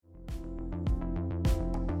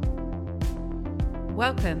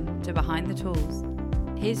Welcome to Behind the Tools.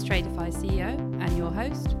 Here's Tradeify CEO and your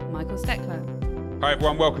host, Michael Steckler. Hi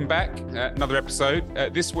everyone, welcome back. Another episode.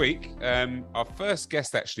 This week, our first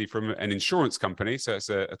guest actually from an insurance company. So it's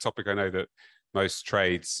a topic I know that most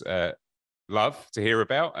trades love to hear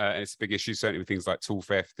about. And it's a big issue, certainly with things like tool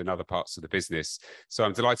theft and other parts of the business. So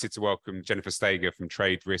I'm delighted to welcome Jennifer Steger from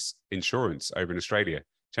Trade Risk Insurance over in Australia.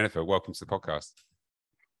 Jennifer, welcome to the podcast.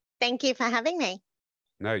 Thank you for having me.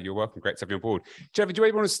 No, you're welcome. Great to have you on board. Jennifer, do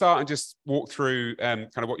you want to start and just walk through kind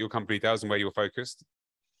of what your company does and where you're focused?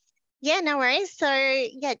 Yeah, no worries. So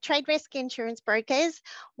yeah, Trade Risk Insurance Brokers.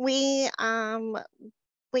 We are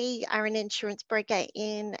an insurance broker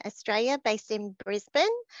in Australia based in Brisbane.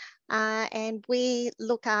 And we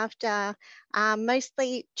look after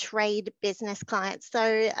mostly trade business clients.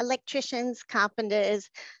 So electricians, carpenters,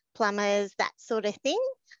 plumbers, that sort of thing,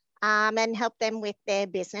 and help them with their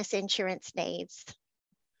business insurance needs.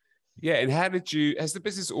 Yeah, and has the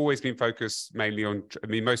business always been focused mainly on, I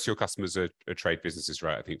mean, most of your customers are trade businesses,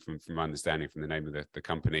 right? I think from my understanding from the name of the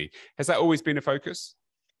company. Has that always been a focus?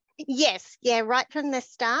 Yes, yeah, right from the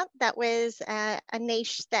start, that was a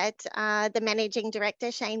niche that the managing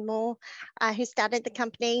director, Shane Moore, who started the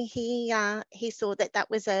company, he saw that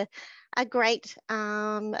was a great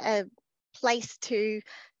a place to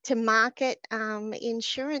market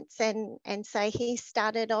insurance, and so he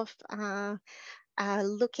started off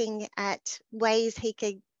looking at ways he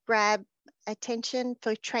could grab attention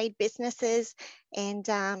for trade businesses and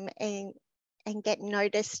get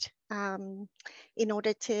noticed in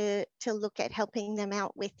order to look at helping them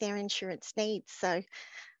out with their insurance needs. So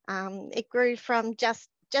it grew from just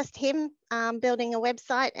him building a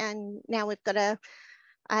website, and now we've got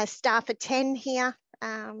a staff of 10 here,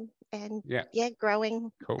 and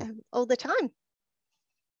growing all the time.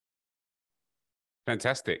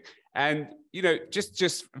 Fantastic. And, you know,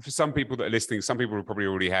 just for some people that are listening, some people will probably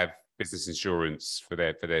already have business insurance for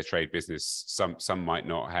their trade business. Some might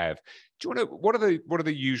not have. Do you want to, what are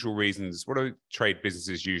the usual reasons? What are trade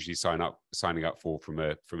businesses usually signing up for from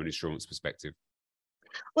an insurance perspective?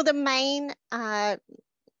 Well, the main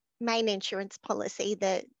insurance policy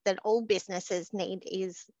that all businesses need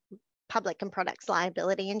is public and products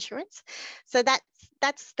liability insurance. So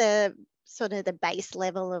that's the sort of the base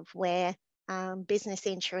level of where business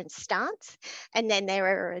insurance starts, and then there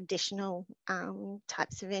are additional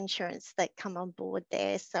types of insurance that come on board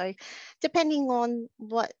there. So depending on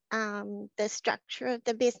what the structure of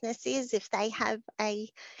the business is, if they have an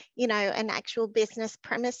actual business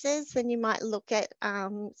premises, then you might look at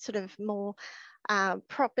sort of more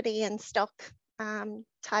property and stock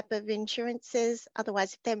type of insurances.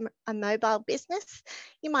 Otherwise, if they're a mobile business,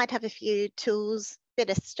 you might have a few tools, bit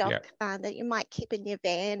of stock that you might keep in your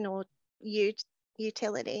van or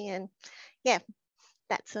utility, and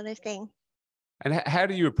that sort of thing. And how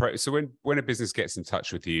do you approach? So when a business gets in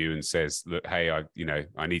touch with you and says, "Look, hey,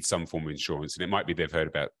 I need some form of insurance," and it might be they've heard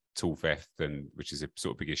about tool theft, which is a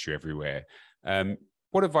sort of big issue everywhere.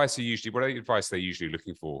 What advice are the advice they're usually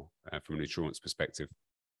looking for from an insurance perspective?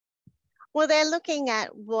 Well, they're looking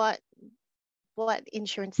at what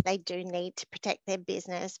insurance they do need to protect their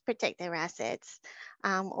business, protect their assets,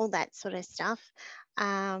 all that sort of stuff,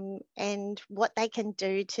 and what they can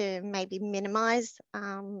do to maybe minimize,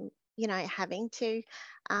 having to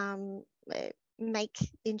make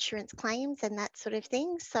insurance claims and that sort of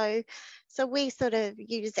thing. So we sort of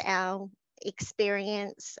use our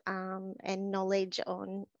experience and knowledge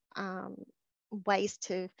on ways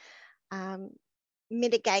to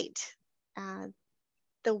mitigate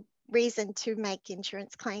the reason to make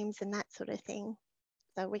insurance claims and that sort of thing.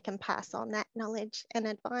 So we can pass on that knowledge and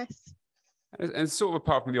advice. And sort of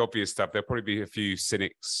apart from the obvious stuff, there'll probably be a few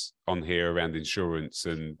cynics on here around insurance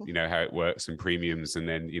and, how it works and premiums and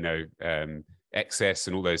then, excess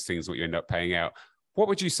and all those things, what you end up paying out. What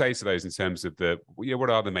would you say to those in terms of what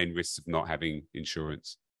are the main risks of not having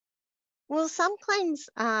insurance? Well, some claims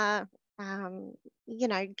are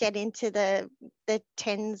get into the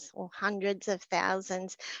tens or hundreds of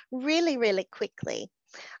thousands really, really quickly.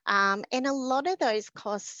 And a lot of those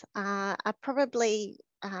costs are probably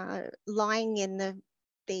lying in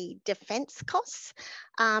the defence costs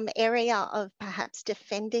area of perhaps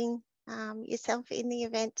defending yourself in the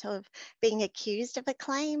event of being accused of a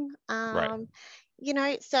claim. Right.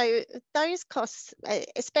 So those costs,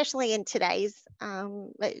 especially in today's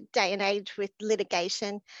day and age with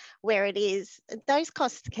litigation where it is, those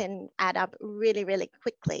costs can add up really, really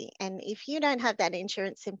quickly. And if you don't have that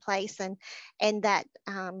insurance in place and that,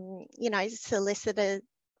 solicitor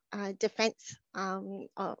defense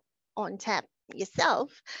on tap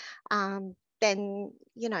yourself, then,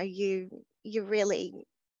 you really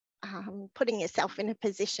putting yourself in a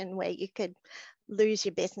position where you could lose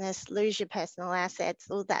your business, lose your personal assets,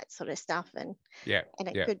 all that sort of stuff, and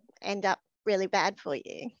it could end up really bad for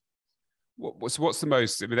you. What's the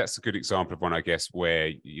most? I mean, that's a good example of one, I guess,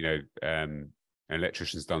 where an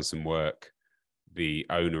electrician's done some work. The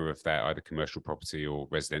owner of that either commercial property or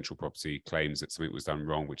residential property claims that something was done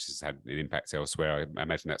wrong, which has had an impact elsewhere. I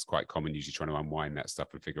imagine that's quite common, usually trying to unwind that stuff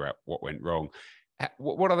and figure out what went wrong.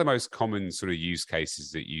 What are the most common sort of use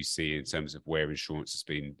cases that you see in terms of where insurance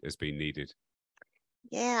has been needed?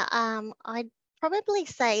 Yeah, I'd probably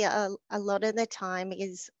say a lot of the time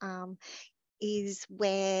is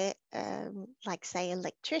where, like say,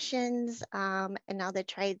 electricians and other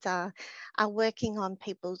trades are working on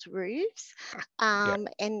people's roofs, and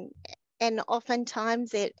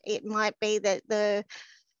oftentimes it might be that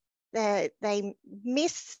they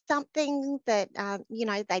miss something, that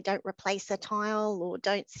they don't replace a tile or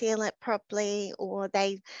don't seal it properly, or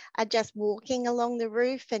they are just walking along the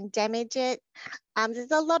roof and damage it.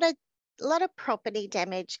 There's a lot of property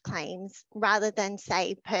damage claims rather than,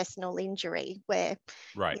 say, personal injury, where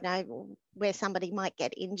where somebody might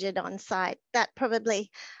get injured on site. That probably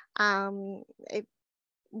when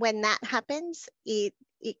that happens, it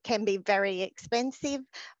can be very expensive,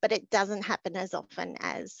 but it doesn't happen as often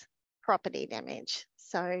as property damage.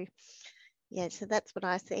 So so that's what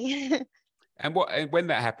I see. And when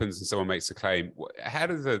that happens and someone makes a claim, how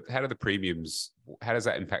does that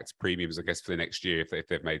impact premiums, I guess, for the next year if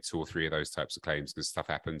they've made 2 or 3 of those types of claims, because stuff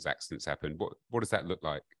happens, accidents happen? What does that look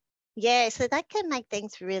like? Yeah, so that can make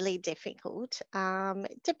things really difficult.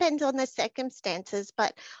 It depends on the circumstances,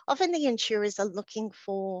 but often the insurers are looking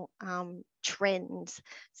for trends.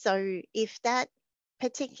 So if that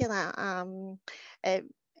particular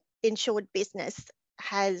insured business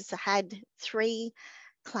has had 3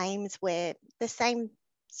 claims where the same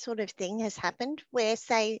sort of thing has happened, where,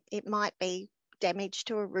 say, it might be damage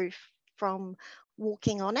to a roof from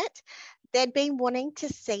walking on it, they'd be wanting to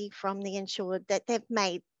see from the insured that they've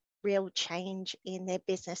made real change in their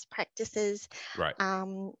business practices,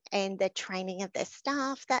 and the training of their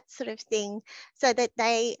staff, that sort of thing, so that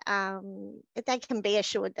they can be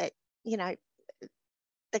assured that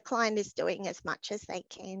the client is doing as much as they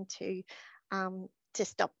can to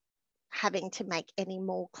stop having to make any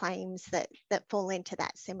more claims that fall into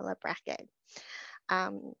that similar bracket.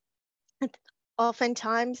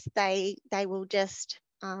 Oftentimes they will just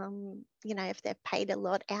if they've paid a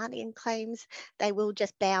lot out in claims, they will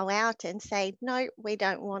just bow out and say, no, we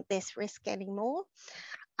don't want this risk anymore.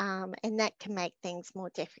 And that can make things more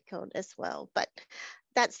difficult as well. But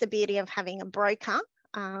that's the beauty of having a broker,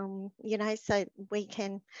 so we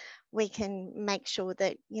can make sure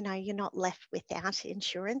that, you're not left without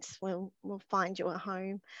insurance. We'll find you a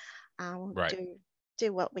home,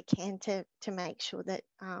 do what we can to make sure that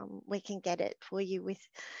we can get it for you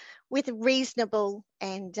with reasonable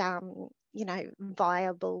and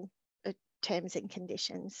viable terms and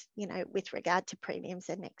conditions, with regard to premiums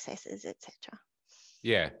and excesses, etc.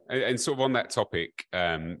 Yeah, and sort of on that topic,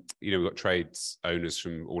 we've got trades owners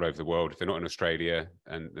from all over the world. If they're not in Australia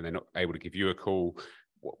and they're not able to give you a call,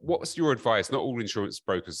 what's your advice? Not all insurance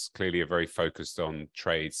brokers clearly are very focused on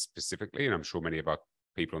trades specifically, and I'm sure many of our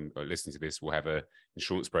people listening to this will have an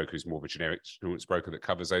insurance broker who's more of a generic insurance broker that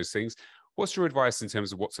covers those things. What's your advice in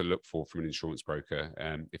terms of what to look for from an insurance broker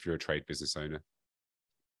if you're a trade business owner?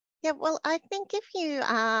 Yeah, well, I think if you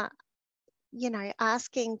are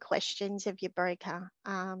asking questions of your broker,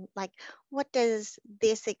 like, what does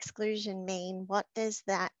this exclusion mean? What does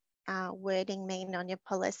that wording mean on your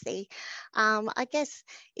policy? I guess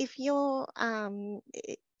if you're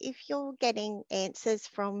getting answers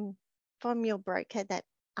from your broker that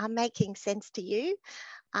are making sense to you,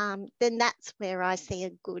 then that's where I see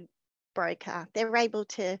a good broker. They're able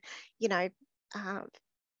to,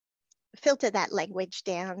 filter that language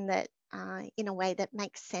down that in a way that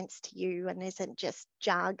makes sense to you and isn't just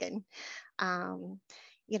jargon, and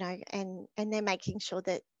they're making sure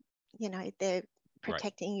that, they're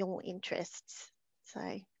protecting your interests.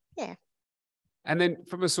 So, yeah. And then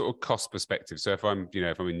from a sort of cost perspective, so if I'm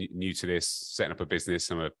new to this, setting up a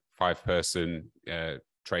business, I'm a 5-person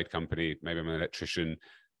trade company, maybe I'm an electrician.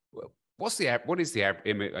 What is the average?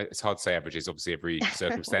 It's hard to say averages. Obviously, every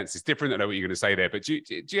circumstance is different. I know what you're going to say there, but do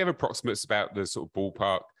you have approximates about the sort of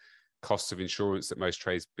ballpark costs of insurance that most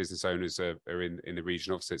trades business owners are in the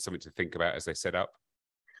region of? So it's something to think about as they set up.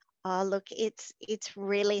 Oh, look, it's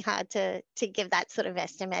really hard to give that sort of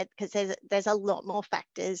estimate, because there's a lot more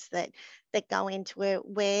factors that go into it,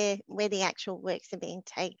 where the actual works are being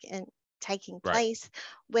taking place,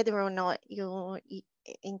 whether or not you're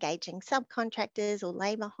engaging subcontractors or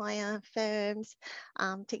labour hire firms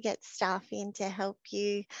to get staff in to help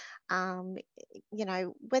you.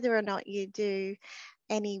 Whether or not you do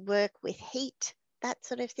any work with heat, that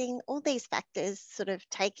sort of thing, all these factors sort of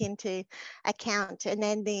take into account, and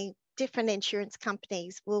then the different insurance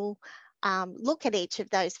companies will look at each of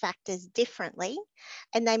those factors differently,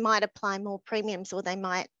 and they might apply more premiums or they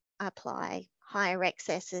might apply higher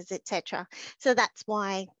excesses, etc. So that's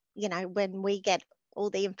why, when we get all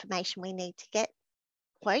the information we need to get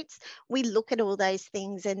quotes, we look at all those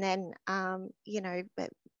things and then,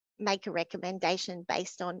 make a recommendation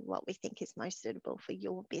based on what we think is most suitable for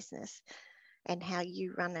your business and how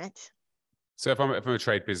you run it. So if I'm a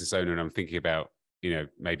trade business owner and I'm thinking about,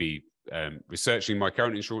 maybe researching my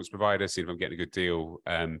current insurance provider, seeing if I'm getting a good deal,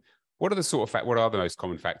 what are the most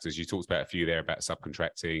common factors? You talked about a few there about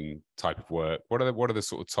subcontracting, type of work. What are the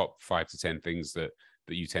sort of top 5 to 10 things that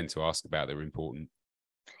you tend to ask about that are important?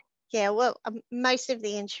 Yeah, well, most of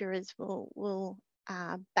the insurers will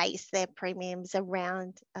base their premiums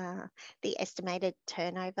around the estimated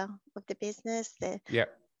turnover of the business,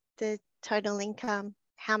 the total income,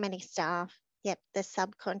 how many staff, the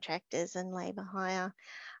subcontractors and labour hire,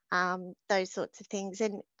 those sorts of things,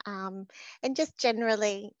 and just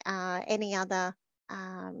generally any other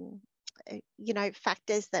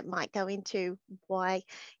factors that might go into why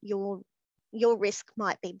your risk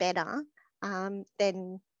might be better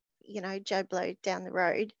than Joe Blow down the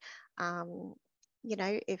road.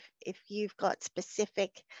 If you've got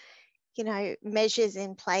specific measures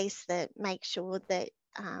in place that make sure that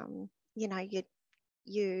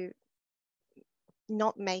you're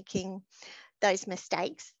not making those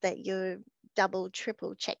mistakes, that you're double,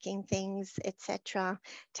 triple checking things, etc.,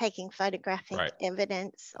 taking photographic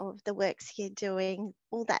evidence of the works you're doing,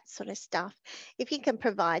 all that sort of stuff. If you can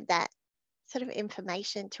provide that sort of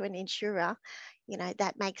information to an insurer,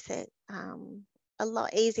 that makes it a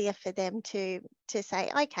lot easier for them to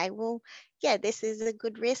say, okay, well, yeah, this is a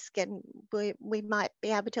good risk, and we might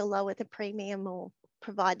be able to lower the premium or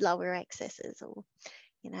provide lower excesses, or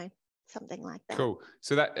something like that. Cool.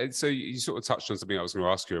 So you sort of touched on something I was going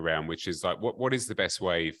to ask you around, which is like, what is the best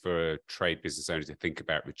way for trade business owners to think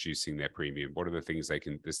about reducing their premium? What are the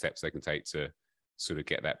steps they can take to sort of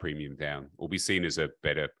get that premium down, or be seen as a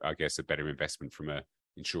better investment from a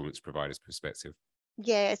insurance provider's perspective?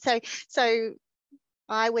 Yeah. So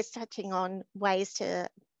I was touching on ways to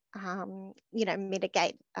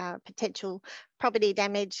mitigate potential property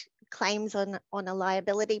damage claims on a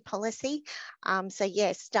liability policy.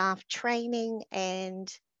 Staff training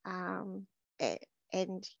and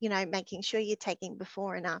making sure you're taking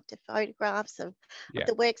before and after photographs of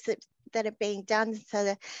the works that are being done.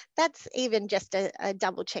 So that's even just a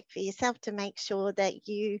double check for yourself to make sure that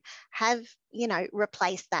you have,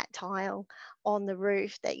 replaced that tile on the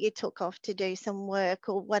roof that you took off to do some work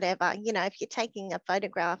or whatever. If you're taking a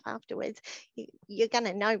photograph afterwards, you're going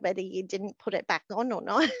to know whether you didn't put it back on or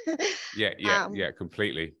not.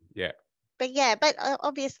 Completely. Yeah. But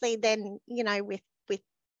obviously then, with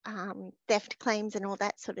theft claims and all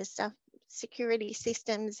that sort of stuff, security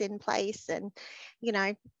systems in place and,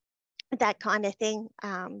 that kind of thing,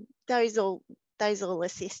 those all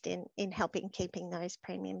assist in helping keeping those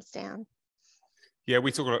premiums down. Yeah,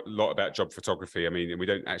 we talk a lot about job photography. I mean, and we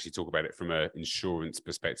don't actually talk about it from an insurance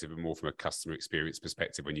perspective, but more from a customer experience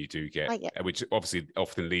perspective. When you do get, which obviously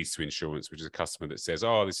often leads to insurance, which is a customer that says,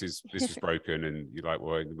 "Oh, this was broken," and you're like,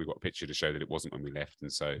 "Well, we've got a picture to show that it wasn't when we left,"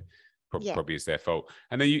 and so probably is their fault.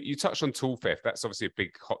 And then you touched on tool theft. That's obviously a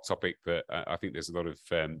big hot topic that I think there's a lot of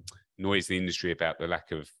noise in the industry about the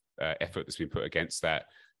lack of effort that's been put against that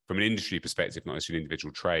from an industry perspective, not necessarily an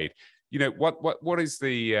individual trade. What is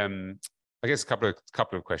the I guess a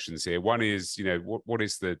couple of questions here. One is, what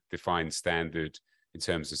is the defined standard in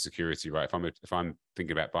terms of security, right? If I'm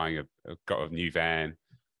thinking about buying got a new van,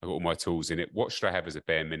 I've got all my tools in it, what should I have as a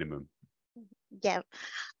bare minimum? Yeah.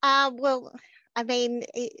 Well, I mean,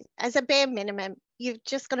 as a bare minimum, you've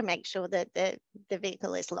just got to make sure that the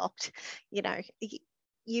vehicle is locked.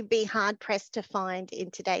 You'd be hard pressed to find in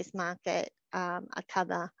today's market a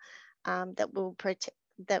cover that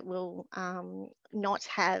will not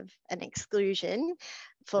have an exclusion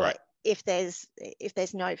for if there's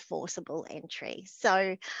no forcible entry.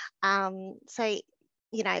 So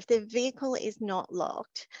if the vehicle is not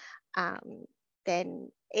locked,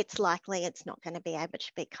 then it's likely it's not going to be able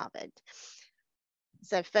to be covered.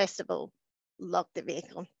 So first of all, lock the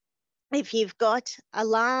vehicle. If you've got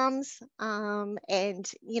alarms and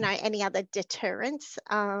any other deterrents,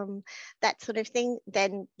 that sort of thing,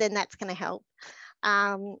 then that's going to help.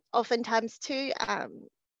 Oftentimes too,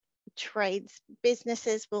 trades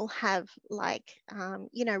businesses will have like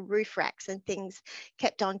roof racks and things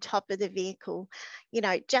kept on top of the vehicle.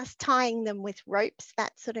 Just tying them with ropes,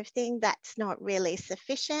 that sort of thing, that's not really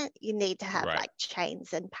sufficient. You need to have like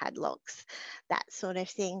chains and padlocks, that sort of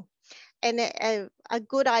thing. And a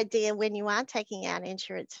good idea when you are taking out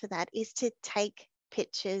insurance for that is to take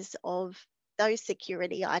pictures of those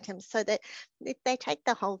security items, so that if they take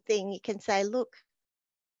the whole thing, you can say, look,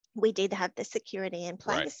 we did have the security in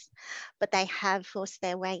place, but they have forced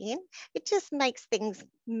their way in. It just makes things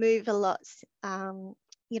move a lot,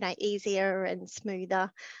 easier and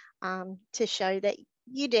smoother, to show that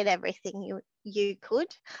you did everything you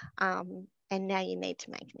could, and now you need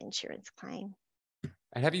to make an insurance claim.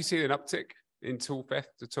 And have you seen an uptick in tool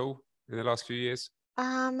theft at all in the last few years?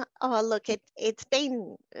 Look, it's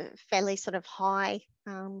been fairly sort of high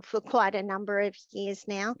for quite a number of years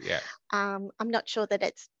now. Yeah. I'm not sure that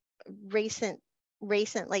it's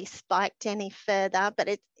recently spiked any further, but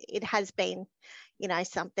it has been,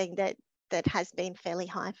 something that has been fairly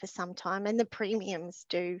high for some time, and the premiums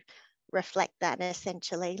do reflect that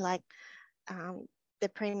essentially. Like the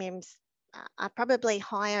premiums are probably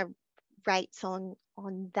higher rates on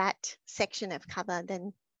that section of cover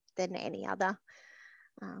than any other.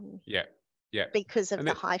 Because of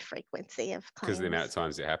the high frequency of claims. Because of the amount of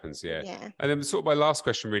times it happens, yeah. And then sort of my last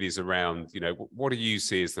question really is around, what do you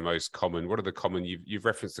see as the most common? What are the common? You've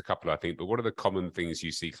referenced a couple, I think, but what are the common things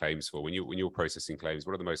you see claims for when you're processing claims?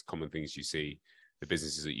 What are the most common things you see the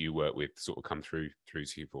businesses that you work with sort of come through to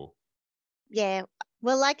you for? Yeah,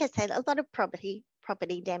 well, like I said, a lot of property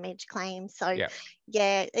damage claims. So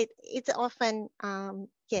it's often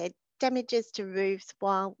damages to roofs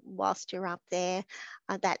whilst you're up there,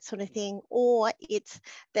 that sort of thing, or it's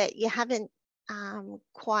that you haven't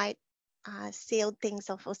quite sealed things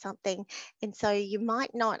off or something, and so you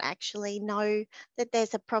might not actually know that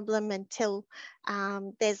there's a problem until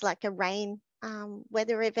there's like a rain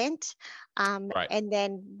weather event, and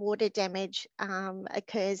then water damage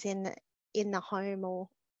occurs in the home or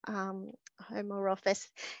office,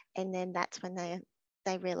 and then that's when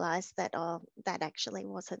they realize that that actually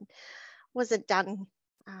wasn't done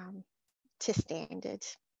to standard.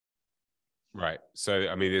 Right. So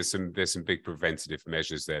I mean, there's some big preventative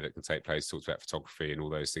measures there that can take place. Talked about photography and all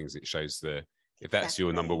those things. It shows if that's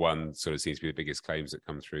your number one, sort of seems to be the biggest claims that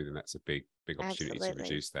come through, then that's a big opportunity to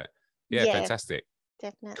reduce that. Yeah, fantastic.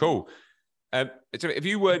 Definitely. Cool. If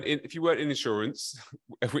you weren't in insurance,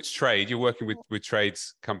 which trade you're working with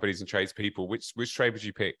trades companies and trades people, which trade would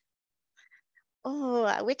you pick?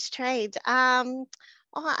 Oh, which trade?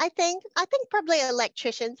 I think probably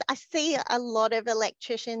electricians. I see a lot of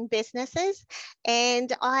electrician businesses,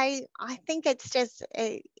 and I think it's just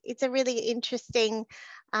it's a really interesting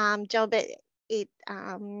job. It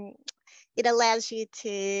allows you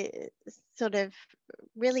to sort of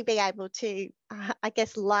really be able to, I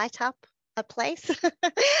guess, light up a place,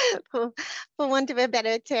 for want of a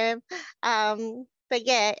better term. But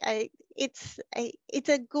yeah, it's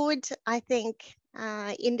a good, I think,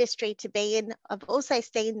 industry to be in. I've also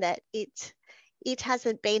seen that it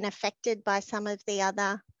hasn't been affected by some of the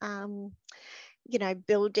other,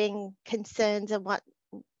 building concerns and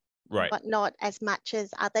whatnot as much as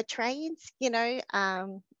other trades.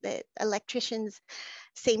 The electricians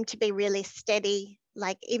seem to be really steady.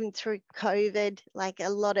 Like even through COVID, like a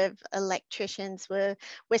lot of electricians we're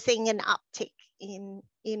seeing an uptick in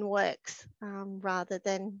works, rather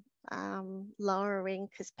than lowering,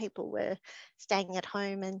 because people were staying at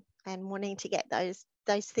home and wanting to get those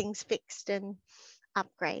things fixed and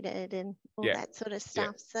upgraded and all that sort of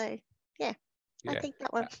stuff. So I think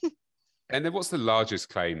that one. And then what's the largest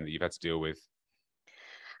claim that you've had to deal with?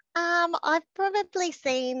 I've probably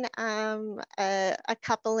seen a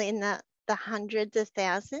couple in the hundreds of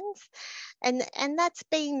thousands, and that's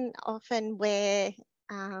been often where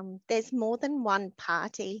there's more than one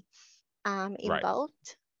party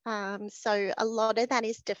involved. So a lot of that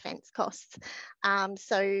is defence costs. And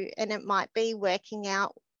it might be working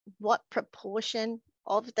out what proportion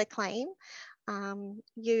of the claim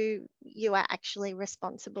you are actually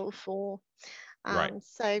responsible for.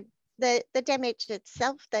 So the damage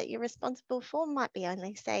itself that you're responsible for might be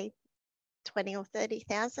only, say, 20 or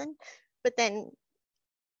 30,000, but then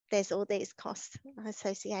there's all these costs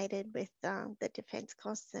associated with the defence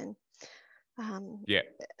costs and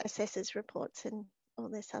assessors reports and all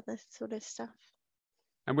this other sort of stuff.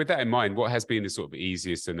 And with that in mind, what has been the sort of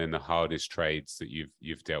easiest and then the hardest trades that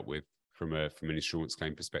you've dealt with from an insurance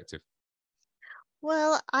claim perspective?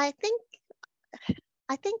 Well, I think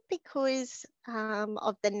because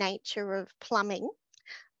of the nature of plumbing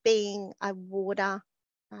being a water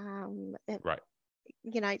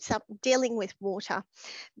dealing with water,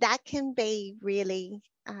 that can be really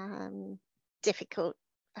difficult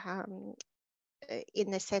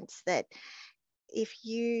in the sense that if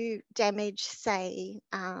you damage,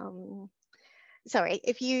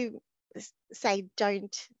 if you say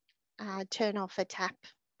don't turn off a tap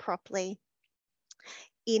properly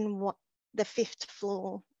in the 5th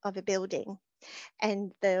floor of a building,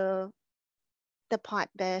 and the pipe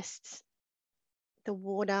bursts, the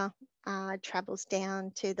water travels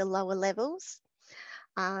down to the lower levels,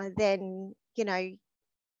 then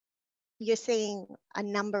you're seeing a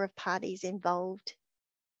number of parties involved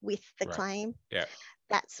with the claim,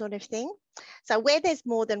 that sort of thing. So where there's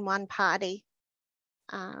more than one party,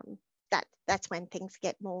 that's when things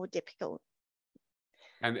get more difficult.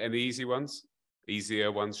 And the easier ones,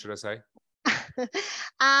 should I say?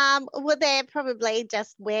 Well, they're probably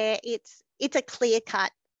just where it's a clear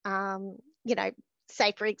cut.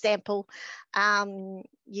 Say for example,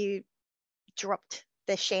 you dropped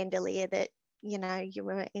the chandelier that you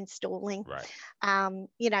were installing. Right.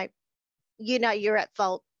 You're at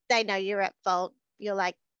fault. They know you're at fault. You're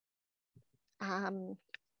like,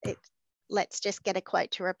 let's just get a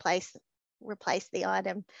quote to replace the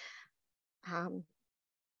item.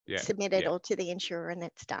 Submit it all to the insurer, and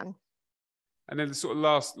it's done. And then the sort of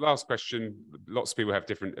last question, lots of people have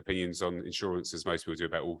different opinions on insurance, as most people do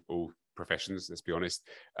about all professions, let's be honest.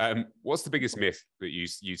 What's the biggest myth that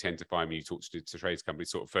you tend to find when you talk to trades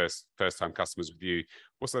companies, sort of first time customers with you?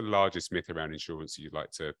 What's the largest myth around insurance you'd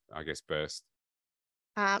like to, I guess, burst?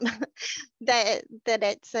 That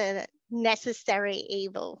it's a necessary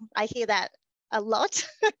evil. I hear that a lot,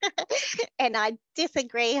 and I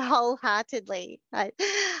disagree wholeheartedly. I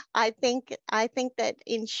think that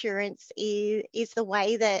insurance is the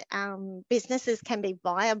way that businesses can be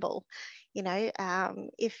viable.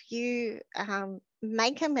 If you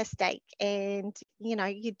make a mistake and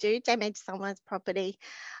you do damage someone's property,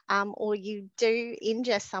 or you do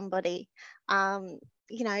injure somebody, and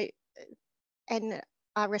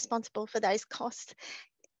are responsible for those costs,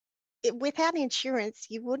 without insurance,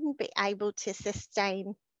 you wouldn't be able to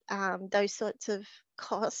sustain those sorts of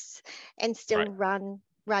costs and still run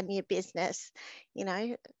your business.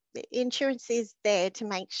 Insurance is there to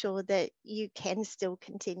make sure that you can still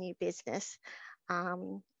continue business,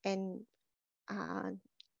 and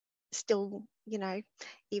still,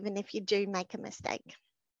 even if you do make a mistake.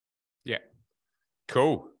 Yeah.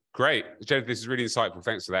 Cool. Great. Jennifer, this is really insightful.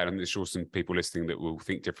 Thanks for that. I'm sure some people listening that will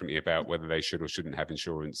think differently about whether they should or shouldn't have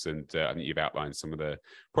insurance. And I think you've outlined some of the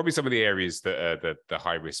areas that are the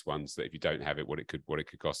high risk ones, that if you don't have it, what it could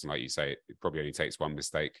cost. And like you say, it probably only takes one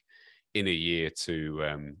mistake in a year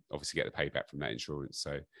to obviously get the payback from that insurance.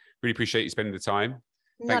 So really appreciate you spending the time.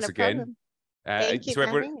 Thanks again. Thank you for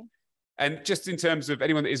having me. And just in terms of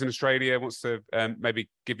anyone that is in Australia, wants to maybe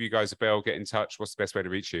give you guys a bell, get in touch, what's the best way to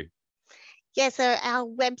reach you? Yeah, so our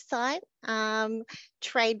website,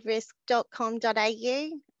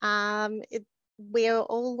 traderisk.com.au, we're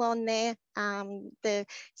all on there. So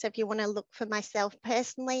if you want to look for myself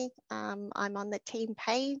personally, I'm on the team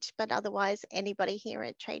page, but otherwise anybody here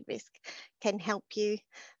at Trade Risk can help you.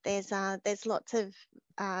 There's lots of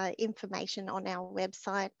information on our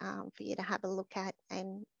website for you to have a look at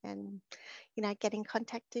and get in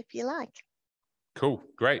contact if you like. Cool.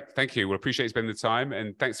 Great. Thank you. We'll appreciate you spending the time,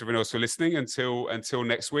 and thanks everyone else for listening. Until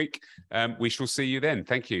next week, we shall see you then.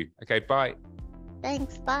 Thank you. Okay. Bye.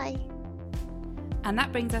 Thanks. Bye. And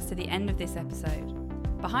that brings us to the end of this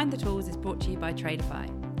episode. Behind the Tools is brought to you by Tradeify,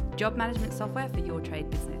 job management software for your trade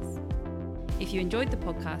business. If you enjoyed the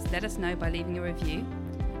podcast, let us know by leaving a review,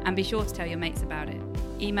 and be sure to tell your mates about it.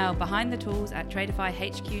 Email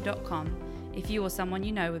behindthetools@tradeifyhq.com if you or someone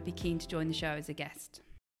you know would be keen to join the show as a guest.